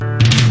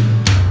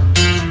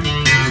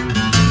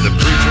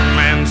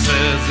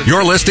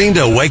You're listening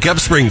to Wake Up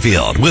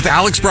Springfield with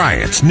Alex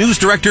Bryant, news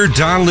director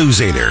Don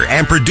Luzader,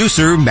 and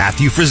producer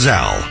Matthew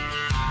Frizzell.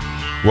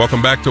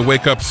 Welcome back to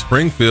Wake Up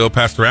Springfield.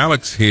 Pastor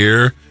Alex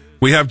here.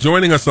 We have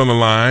joining us on the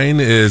line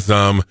is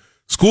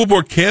school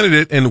board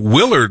candidate in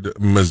Willard,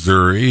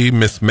 Missouri,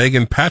 Miss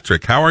Megan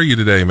Patrick. How are you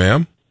today,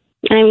 ma'am?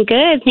 I'm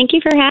good. Thank you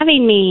for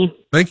having me.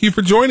 Thank you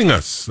for joining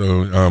us.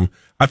 So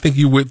I think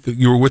you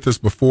were with us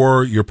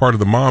before. You're part of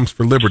the Moms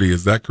for Liberty.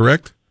 Is that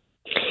correct?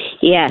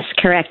 Yes,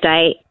 correct.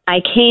 I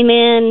came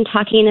in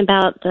talking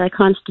about the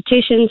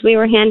constitutions we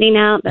were handing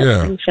out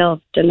that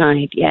Springfield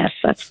denied. Yes,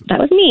 that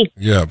was me.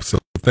 Yeah, so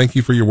thank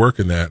you for your work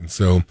in that. And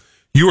so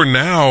you are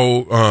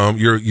now,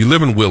 you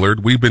live in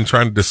Willard. We've been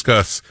trying to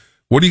discuss,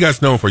 what are you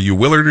guys known for? You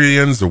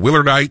Willardians or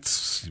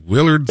Willardites?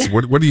 Willards?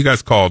 What are you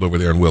guys called over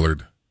there in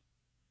Willard?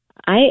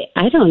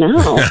 I don't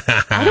know.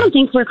 I don't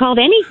think we're called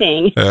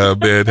anything.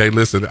 Man, hey,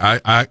 listen,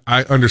 I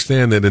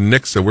understand that in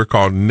Nixa, we're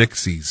called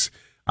Nixies.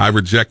 I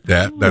reject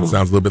that. That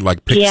sounds a little bit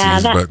like Pixies.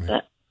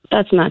 Yeah,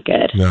 that's not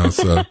good. No,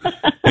 so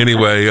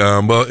anyway,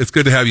 well, it's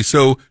good to have you.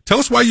 So tell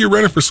us why you're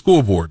running for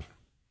school board.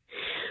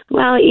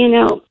 Well,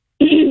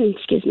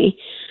 excuse me.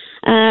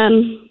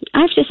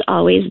 I've just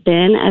always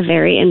been a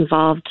very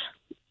involved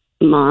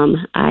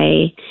mom.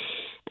 I,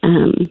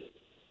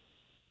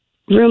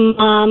 room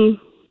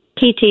mom,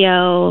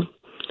 PTO,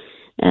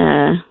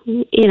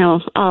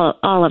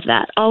 all of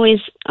that. Always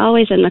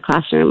in the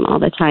classroom all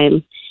the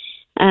time.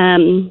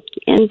 And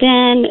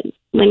then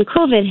when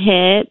COVID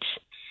hit,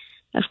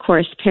 of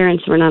course,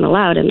 parents were not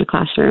allowed in the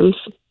classrooms,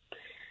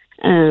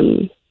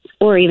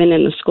 or even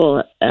in the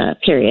school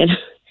period.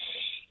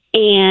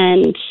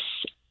 And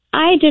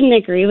I didn't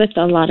agree with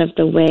a lot of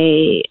the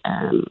way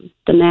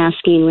the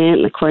masking went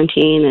and the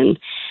quarantine, and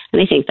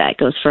I think that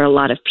goes for a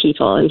lot of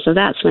people. And so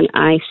that's when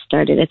I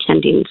started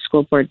attending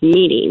school board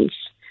meetings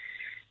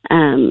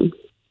and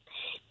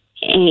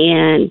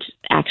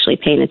actually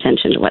paying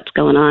attention to what's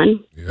going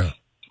on. Yeah.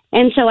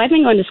 And so I've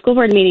been going to school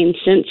board meetings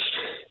since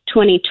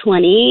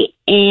 2020,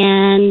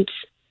 and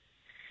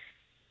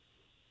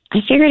I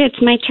figured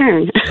it's my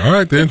turn. All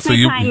right, then. It's my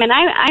time, and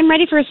I'm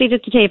ready for a seat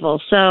at the table.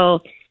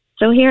 So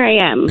here I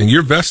am. And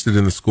you're vested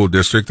in the school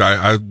district.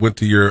 I went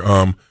to your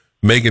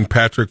Megan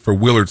Patrick for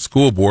Willard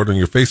School Board on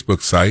your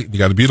Facebook site. You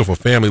got a beautiful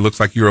family. Looks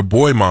like you're a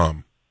boy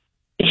mom.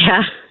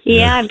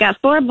 Yeah, I've got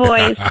 4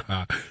 boys.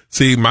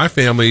 See, my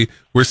family,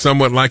 we're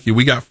somewhat like you.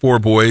 We got 4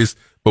 boys,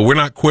 but we're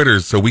not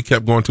quitters. So we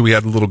kept going till we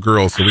had a little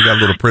girl. So we got a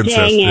little princess.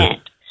 Dang it.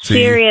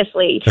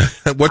 Seriously.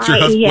 What's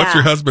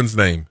your husband's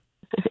name?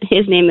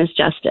 His name is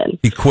Justin.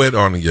 He quit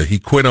on you. He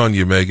quit on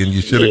you, Megan.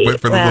 You should have went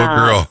for the little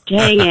girl.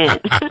 Dang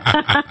it.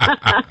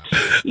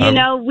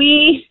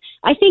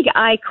 I think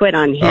I quit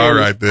on him. All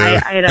right,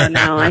 then. I don't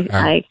know.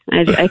 I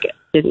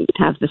didn't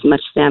have as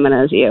much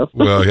stamina as you.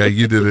 Well, yeah,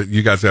 you did it.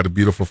 You guys had a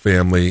beautiful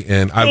family,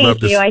 and I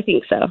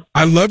think so.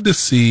 I love to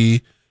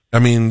see. I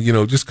mean,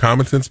 just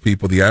common sense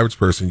people, the average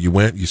person. You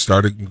went, you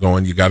started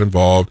going, you got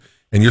involved,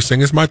 and you're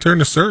saying it's my turn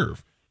to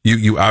serve.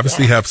 You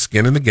obviously have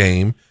skin in the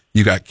game.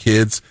 You got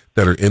kids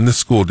that are in the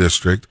school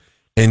district,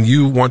 and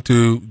you want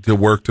to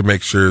work to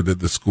make sure that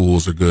the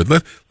schools are good.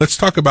 Let's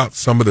talk about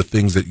some of the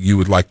things that you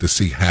would like to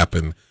see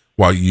happen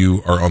while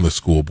you are on the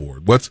school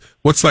board.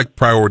 What's like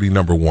priority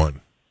number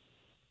 1?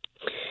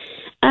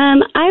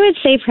 I would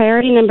say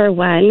priority number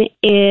 1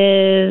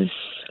 is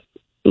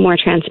more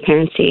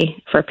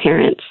transparency for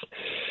parents.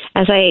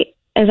 As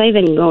I've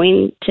been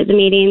going to the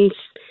meetings,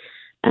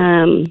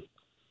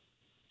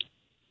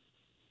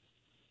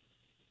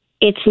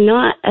 it's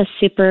not a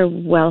super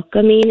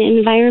welcoming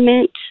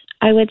environment,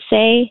 I would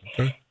say,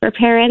 for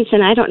parents.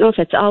 And I don't know if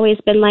it's always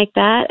been like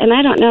that. And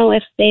I don't know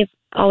if they've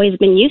always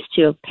been used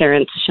to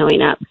parents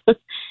showing up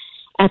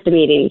at the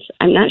meetings.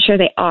 I'm not sure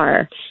they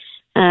are.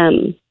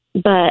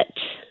 But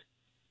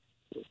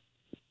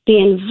the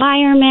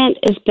environment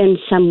has been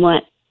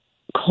somewhat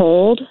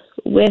cold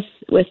with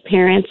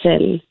parents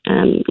and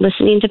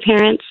listening to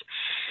parents.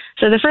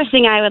 So the first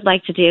thing I would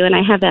like to do, and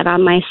I have that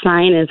on my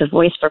sign, is a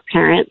voice for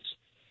parents.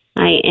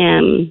 I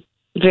am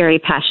very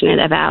passionate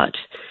about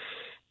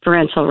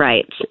parental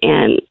rights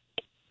and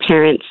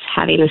parents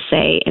having a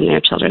say in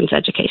their children's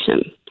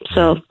education.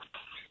 So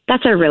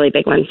that's a really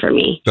big one for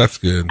me. That's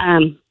good.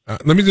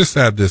 Let me just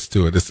add this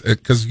to it,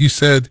 because you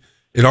said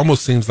it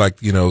almost seems like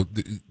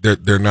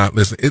they're not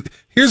listening.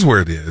 Here's where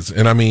it is,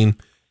 and I mean,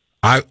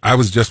 I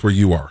was just where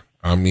you are.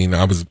 I mean,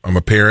 I'm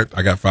a parent.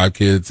 I got 5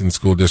 kids in the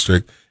school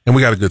district, and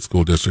we got a good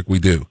school district. We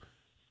do.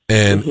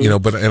 And,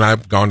 and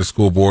I've gone to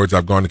school boards.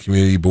 I've gone to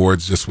community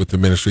boards just with the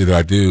ministry that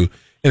I do.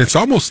 And it's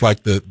almost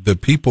like the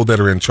people that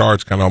are in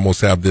charge kind of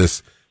almost have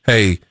this,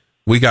 hey,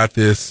 we got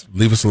this,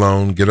 leave us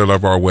alone, get out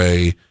of our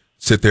way,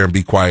 sit there and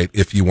be quiet.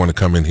 If you want to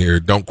come in here,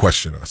 don't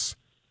question us.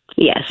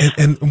 Yes.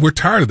 And we're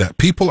tired of that.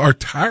 People are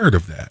tired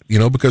of that,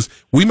 because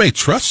we may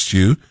trust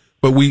you,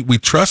 but we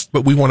trust,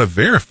 but we want to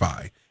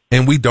verify.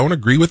 And we don't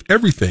agree with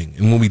everything.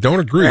 And when we don't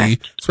agree,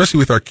 correct, especially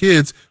with our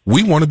kids,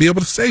 we want to be able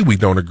to say we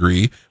don't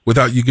agree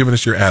without you giving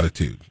us your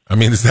attitude. I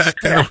mean, is that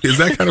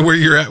kind of where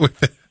you're at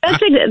with it?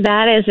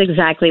 That is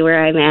exactly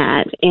where I'm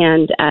at.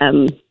 And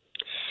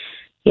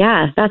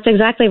Yeah, that's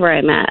exactly where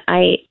I'm at.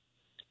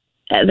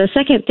 The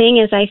second thing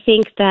is I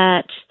think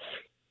that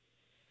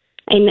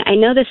I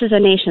know this is a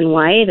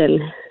nationwide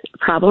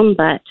problem,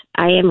 but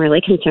I am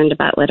really concerned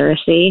about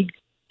literacy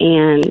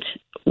and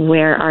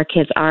where our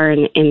kids are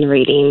in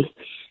reading.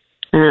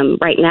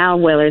 Right now,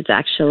 Willard's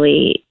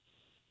actually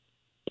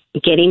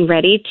getting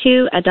ready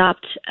to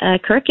adopt a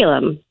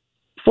curriculum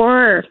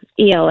for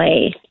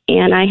ELA,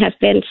 and I have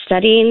been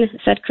studying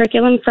said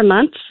curriculum for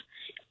months.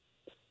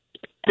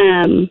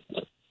 I'm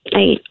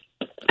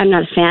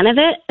not a fan of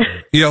it.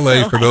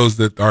 ELA, for those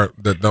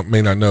that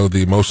may not know,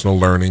 the emotional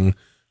learning,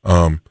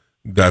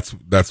 that's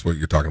what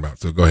you're talking about.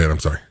 So go ahead. I'm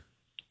sorry.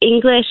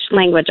 English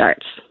language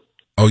arts.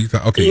 Oh, you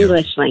thought, okay.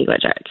 English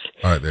language arts.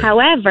 All right, there.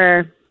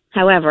 However,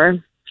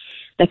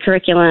 the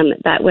curriculum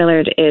that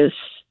Willard is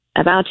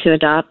about to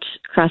adopt,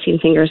 crossing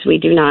fingers we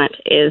do not,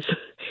 is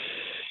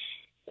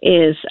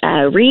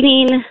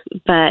reading,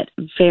 but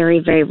very,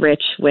 very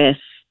rich with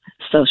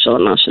social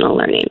emotional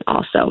learning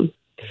also.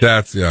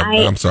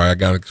 I'm sorry, I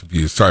got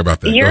confused. Sorry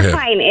about that. You're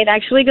fine. It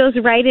actually goes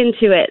right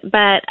into it.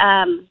 But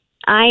I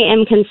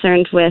am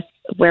concerned with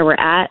where we're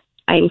at.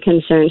 I'm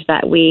concerned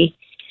that we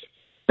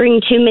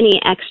bring too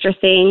many extra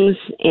things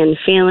and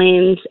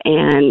feelings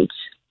and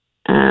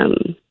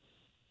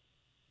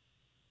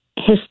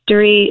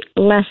history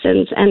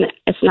lessons. And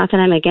it's not that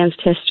I'm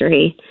against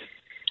history.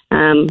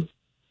 I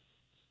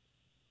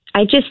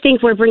just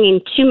think we're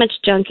bringing too much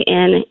junk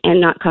in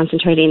and not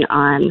concentrating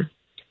on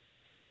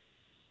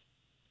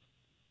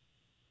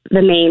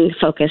the main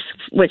focus,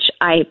 which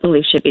I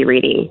believe should be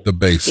reading. The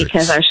basics.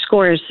 Because our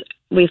scores,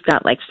 we've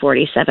got like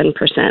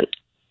 47%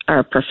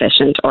 are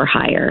proficient or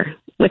higher,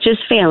 which is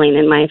failing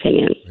in my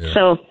opinion. Yeah.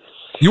 So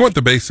you want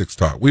the basics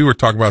taught. We were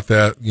talking about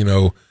that,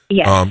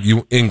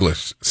 yes.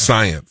 English,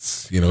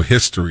 science,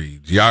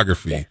 history,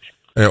 geography, yes.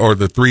 Or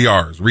the 3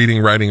 R's,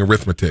 reading, writing,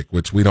 arithmetic,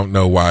 which we don't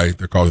know why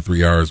they're called the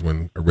 3 R's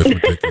when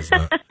arithmetic is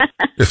not.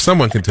 If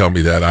someone can tell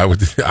me that, I'm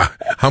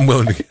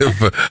willing to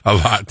give a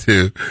lot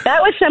to.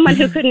 That was someone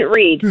who couldn't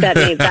read that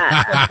made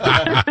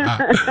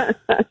that.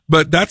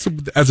 But that's,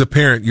 as a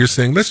parent, you're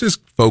saying, let's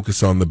just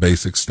focus on the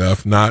basic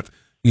stuff, not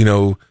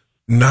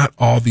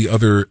all the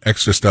other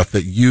extra stuff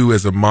that you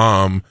as a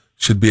mom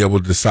should be able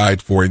to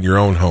decide for in your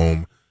own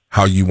home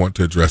how you want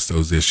to address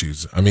those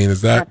issues. I mean,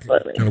 is that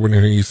absolutely kind of what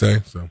you're hearing you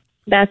say? So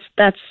that's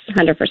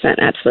 100%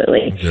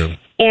 absolutely. Okay.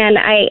 And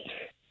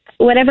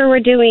whatever we're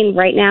doing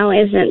right now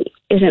isn't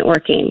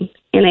working.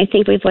 And I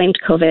think we've blamed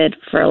COVID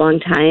for a long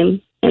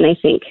time. And I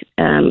think,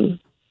 I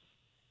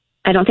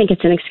don't think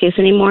it's an excuse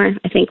anymore.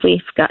 I think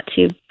we've got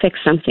to fix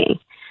something.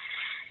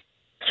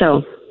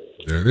 So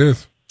there it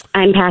is.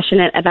 I'm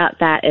passionate about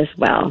that as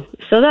well.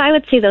 So I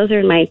would say those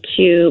are my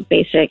two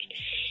basic.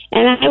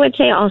 And I would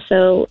say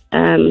also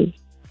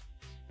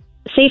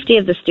safety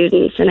of the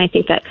students. And I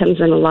think that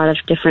comes in a lot of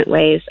different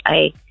ways.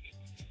 I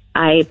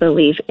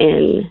believe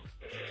in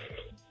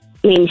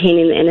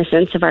maintaining the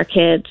innocence of our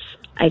kids.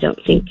 I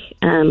don't think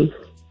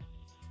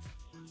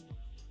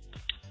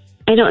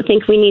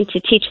we need to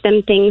teach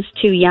them things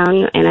too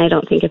young, and I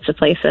don't think it's a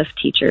place of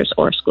teachers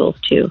or schools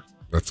too.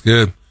 That's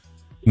good.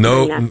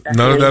 No, none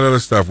of that other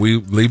stuff. We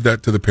leave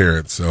that to the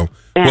parents. So,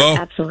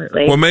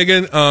 absolutely. Well,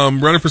 Megan,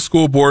 running for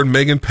school board,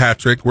 Megan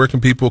Patrick. Where can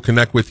people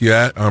connect with you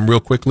at? Real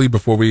quickly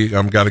before we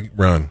got to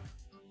run.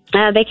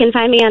 They can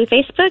find me on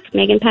Facebook,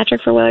 Megan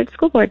Patrick for Willard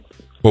School Board.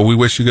 Well, we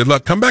wish you good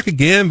luck. Come back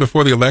again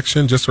before the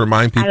election, just to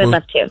remind people. I would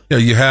love to. Yeah,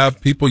 you have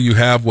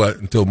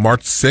until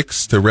March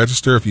 6th to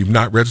register if you've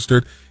not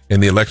registered,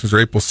 and the elections are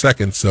April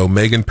 2nd. So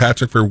Megan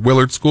Patrick for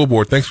Willard School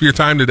Board. Thanks for your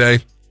time today.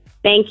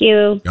 Thank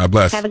you. God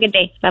bless. Have a good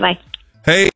day. Bye-bye. Hey.